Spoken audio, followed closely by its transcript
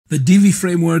The Divi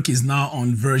framework is now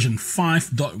on version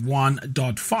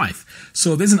 5.1.5.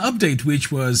 So there's an update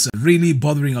which was really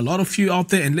bothering a lot of you out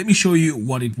there, and let me show you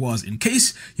what it was in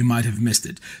case you might have missed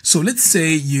it. So let's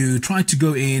say you try to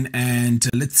go in and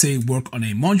let's say work on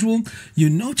a module. You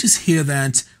notice here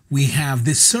that we have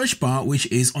this search bar which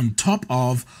is on top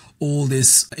of all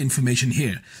this information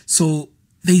here. So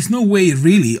there's no way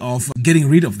really of getting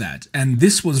rid of that. And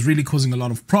this was really causing a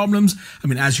lot of problems. I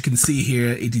mean, as you can see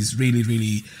here, it is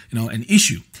really, an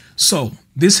issue. So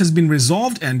this has been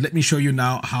resolved, and let me show you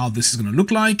now how this is going to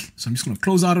look like. So I'm just going to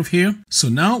close out of here. So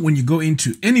now when you go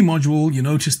into any module, you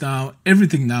notice now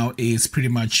everything now is pretty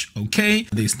much okay.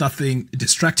 There's nothing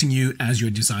distracting you as you're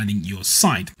designing your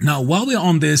site. Now, while we're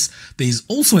on this, there's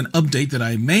also an update that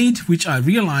I made, which I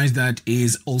realized that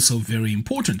is also very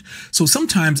important. So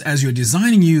sometimes as you're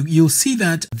designing, you'll see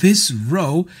that this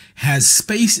row has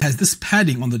space, has this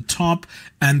padding on the top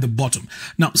and the bottom.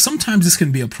 Now, sometimes this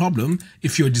can be a problem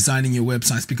if you're designing your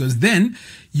websites, because then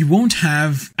you won't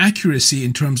have accuracy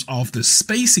in terms of the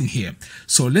spacing here.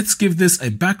 So let's give this a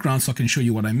background so I can show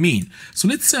you what I mean. So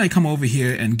let's say I come over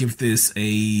here and give this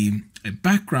a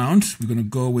background. We're going to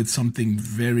go with something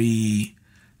very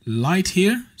light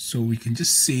here so we can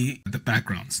just see the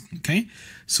backgrounds. Okay,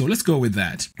 so let's go with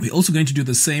that. We're also going to do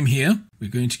the same here. We're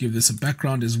going to give this a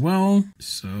background as well.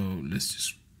 So let's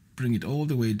just bring it all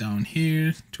the way down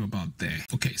here to about there.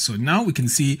 Okay, so now we can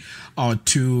see our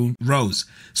two rows.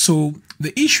 So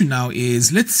the issue now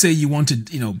is, let's say you wanted,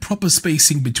 proper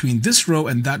spacing between this row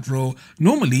and that row.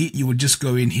 Normally you would just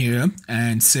go in here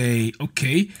and say,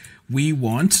 okay, we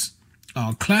want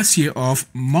our class here of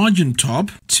margin top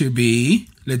to be,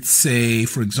 let's say,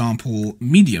 for example,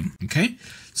 medium. Okay,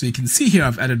 so you can see here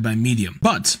I've added my medium,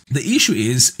 but the issue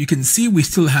is you can see we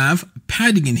still have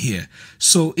padding in here.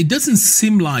 So it doesn't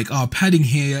seem like our padding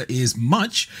here is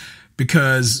much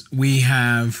because we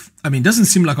have, it doesn't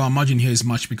seem like our margin here is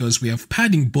much because we have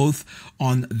padding both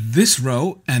on this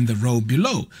row and the row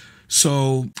below.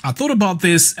 So I thought about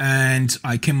this and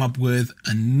I came up with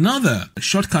another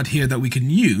shortcut here that we can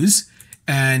use.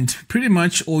 And pretty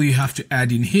much all you have to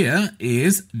add in here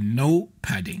is no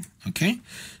padding. Okay,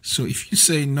 so if you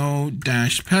say no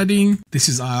dash padding, this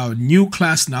is our new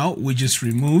class now, which just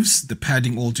removes the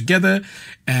padding altogether.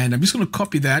 And I'm just going to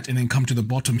copy that and then come to the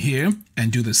bottom here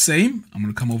and do the same. I'm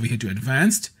going to come over here to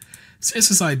advanced,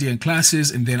 CSS ID and classes,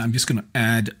 and then I'm just going to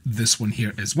add this one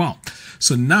here as well.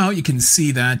 So now you can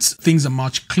see that things are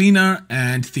much cleaner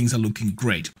and things are looking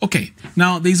great. Okay,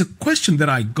 now there's a question that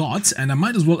I got, and I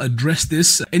might as well address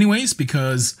this anyways,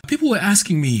 because people were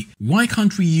asking me, why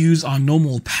can't we use our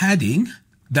normal padding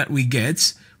that we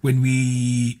get when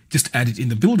we just add it in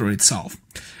the builder itself?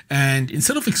 And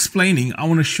instead of explaining, I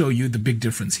want to show you the big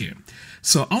difference here.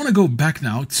 So I want to go back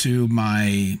now to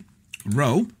my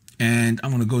row, and I'm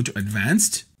going to go to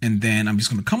advanced, and then I'm just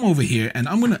going to come over here and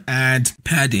I'm going to add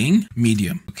padding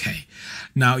medium. Okay,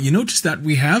 now you notice that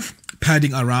we have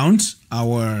padding around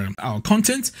our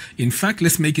content. In fact,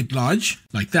 let's make it large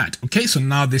like that. Okay, so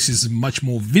now this is much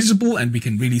more visible and we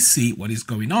can really see what is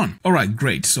going on. All right,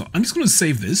 great. So I'm just going to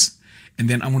save this. And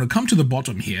then I'm going to come to the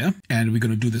bottom here and we're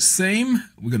going to do the same.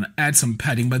 We're going to add some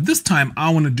padding, but this time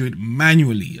I want to do it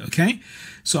manually. Okay,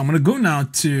 so I'm going to go now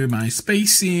to my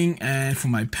spacing, and for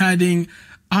my padding,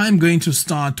 I'm going to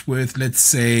start with, let's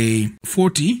say,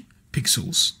 40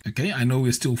 pixels. Okay, I know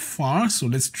we're still far, so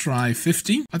let's try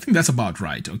 50. I think that's about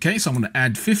right. Okay, so I'm going to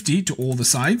add 50 to all the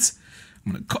sides.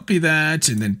 I'm going to copy that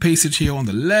and then paste it here on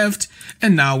the left.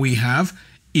 And now we have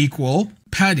equal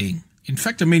padding. In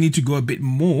fact, I may need to go a bit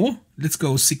more. Let's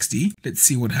go 60. Let's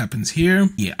see what happens here.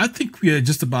 Yeah, I think we are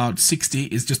just about 60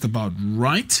 is just about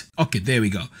right. Okay, there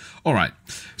we go. All right.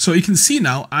 So you can see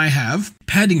now I have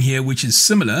padding here, which is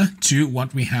similar to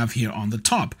what we have here on the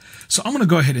top. So I'm going to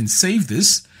go ahead and save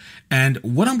this. And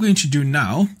what I'm going to do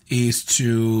now is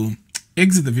to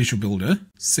exit the Visual Builder,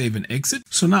 save and exit.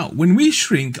 So now when we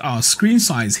shrink our screen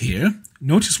size here,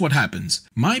 notice what happens.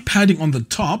 My padding on the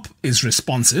top is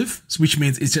responsive, which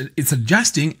means it's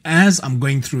adjusting as I'm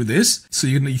going through this. So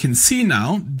you can see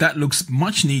now that looks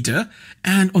much neater.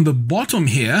 And on the bottom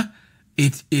here,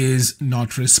 it is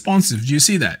not responsive. Do you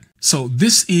see that? So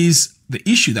this is the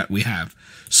issue that we have.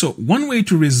 So one way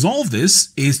to resolve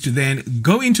this is to then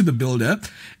go into the builder,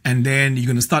 and then you're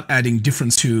going to start adding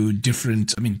different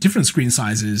screen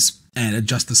sizes and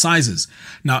adjust the sizes.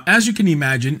 Now, as you can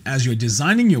imagine, as you're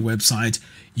designing your website,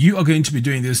 you are going to be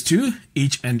doing this to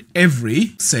each and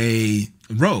every, say,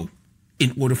 row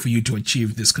in order for you to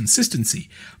achieve this consistency.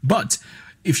 But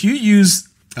if you use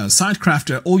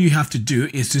SiteCrafter, all you have to do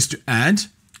is just to add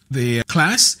the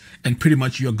class, and pretty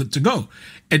much you're good to go.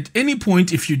 At any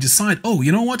point, if you decide, oh,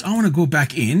 you know what, I want to go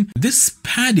back in, this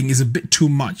padding is a bit too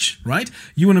much, right?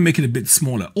 You want to make it a bit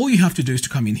smaller. All you have to do is to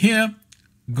come in here,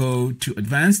 go to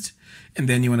advanced, and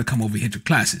then you want to come over here to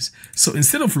classes. So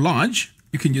instead of large,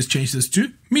 you can just change this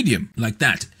to medium like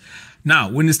that.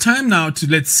 Now, when it's time now to,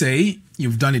 let's say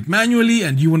you've done it manually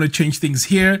and you want to change things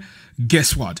here,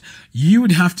 guess what? You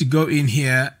would have to go in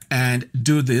here and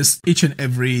do this each and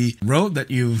every row that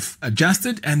you've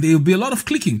adjusted, and there will be a lot of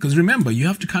clicking because remember, you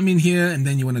have to come in here and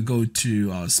then you want to go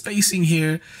to spacing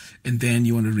here, and then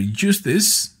you want to reduce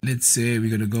this. Let's say we're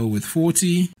going to go with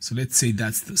 40. So let's say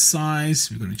that's the size.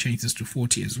 We're going to change this to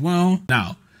 40 as well.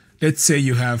 Now, let's say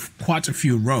you have quite a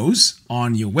few rows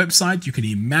on your website. You can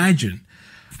imagine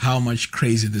how much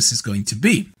crazy this is going to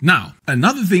be. Now,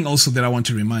 another thing also that I want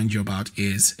to remind you about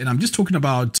is, and I'm just talking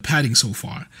about padding so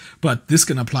far, but this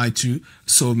can apply to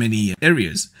so many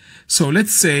areas. So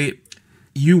let's say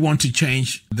you want to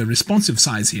change the responsive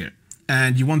size here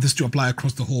and you want this to apply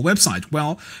across the whole website.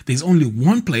 Well, there's only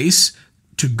one place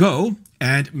to go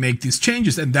and make these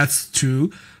changes, and that's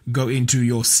to go into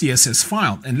your CSS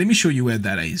file. And let me show you where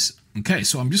that is. Okay,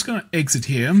 so I'm just going to exit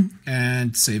here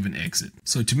and save and exit.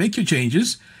 So to make your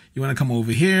changes, you want to come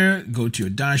over here, go to your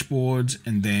dashboard,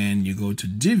 and then you go to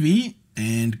Divi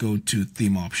and go to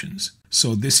theme options.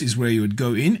 So this is where you would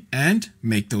go in and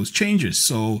make those changes.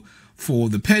 So for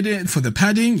the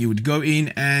padding, you would go in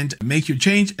and make your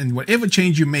change, and whatever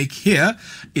change you make here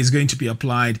is going to be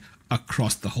applied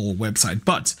across the whole website.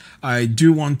 But I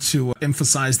do want to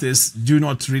emphasize this. Do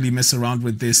not really mess around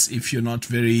with this if you're not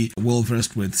very well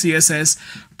versed with CSS.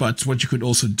 But what you could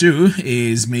also do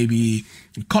is maybe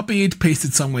copy it, paste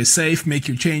it somewhere safe, make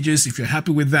your changes if you're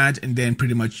happy with that, and then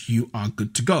pretty much you are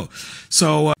good to go.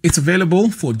 So it's available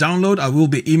for download. I will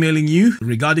be emailing you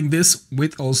regarding this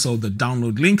with also the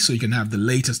download link so you can have the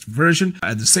latest version.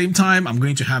 At the same time, I'm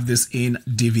going to have this in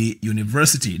Divi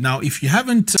University. Now, if you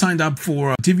haven't signed up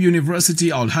for Divi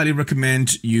University, I'll highly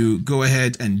recommend you go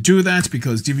ahead and do that,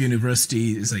 because Divi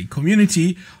University is a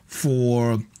community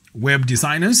for web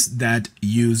designers that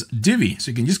use Divi.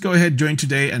 So you can just go ahead, join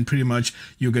today, and pretty much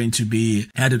you're going to be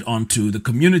added onto the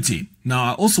community. Now,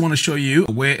 I also want to show you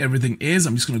where everything is.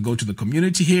 I'm just going to go to the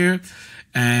community here.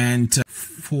 And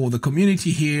for the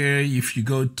community here, if you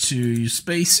go to your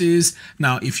spaces,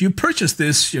 now if you purchase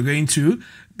this, you're going to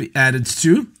be added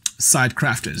to Site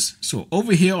Crafters. So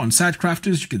over here on Site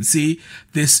Crafters, you can see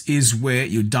this is where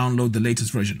you download the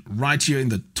latest version right here in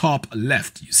the top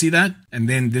left. You see that? And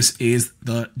then this is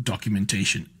the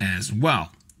documentation as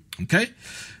well. Okay,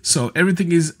 so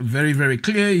everything is very, very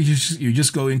clear. You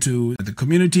just go into the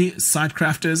community, Site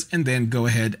Crafters, and then go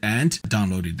ahead and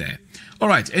download it there. All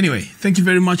right, anyway, thank you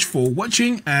very much for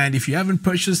watching. And if you haven't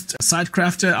purchased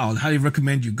SiteCrafter, I'll highly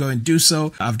recommend you go and do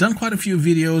so. I've done quite a few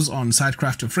videos on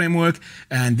SiteCrafter framework,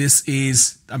 and this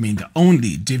is, the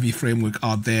only Divi framework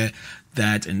out there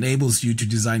that enables you to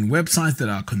design websites that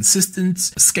are consistent,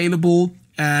 scalable,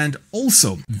 and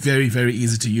also very, very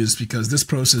easy to use, because this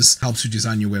process helps you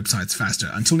design your websites faster.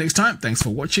 Until next time, thanks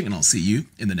for watching, and I'll see you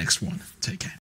in the next one. Take care.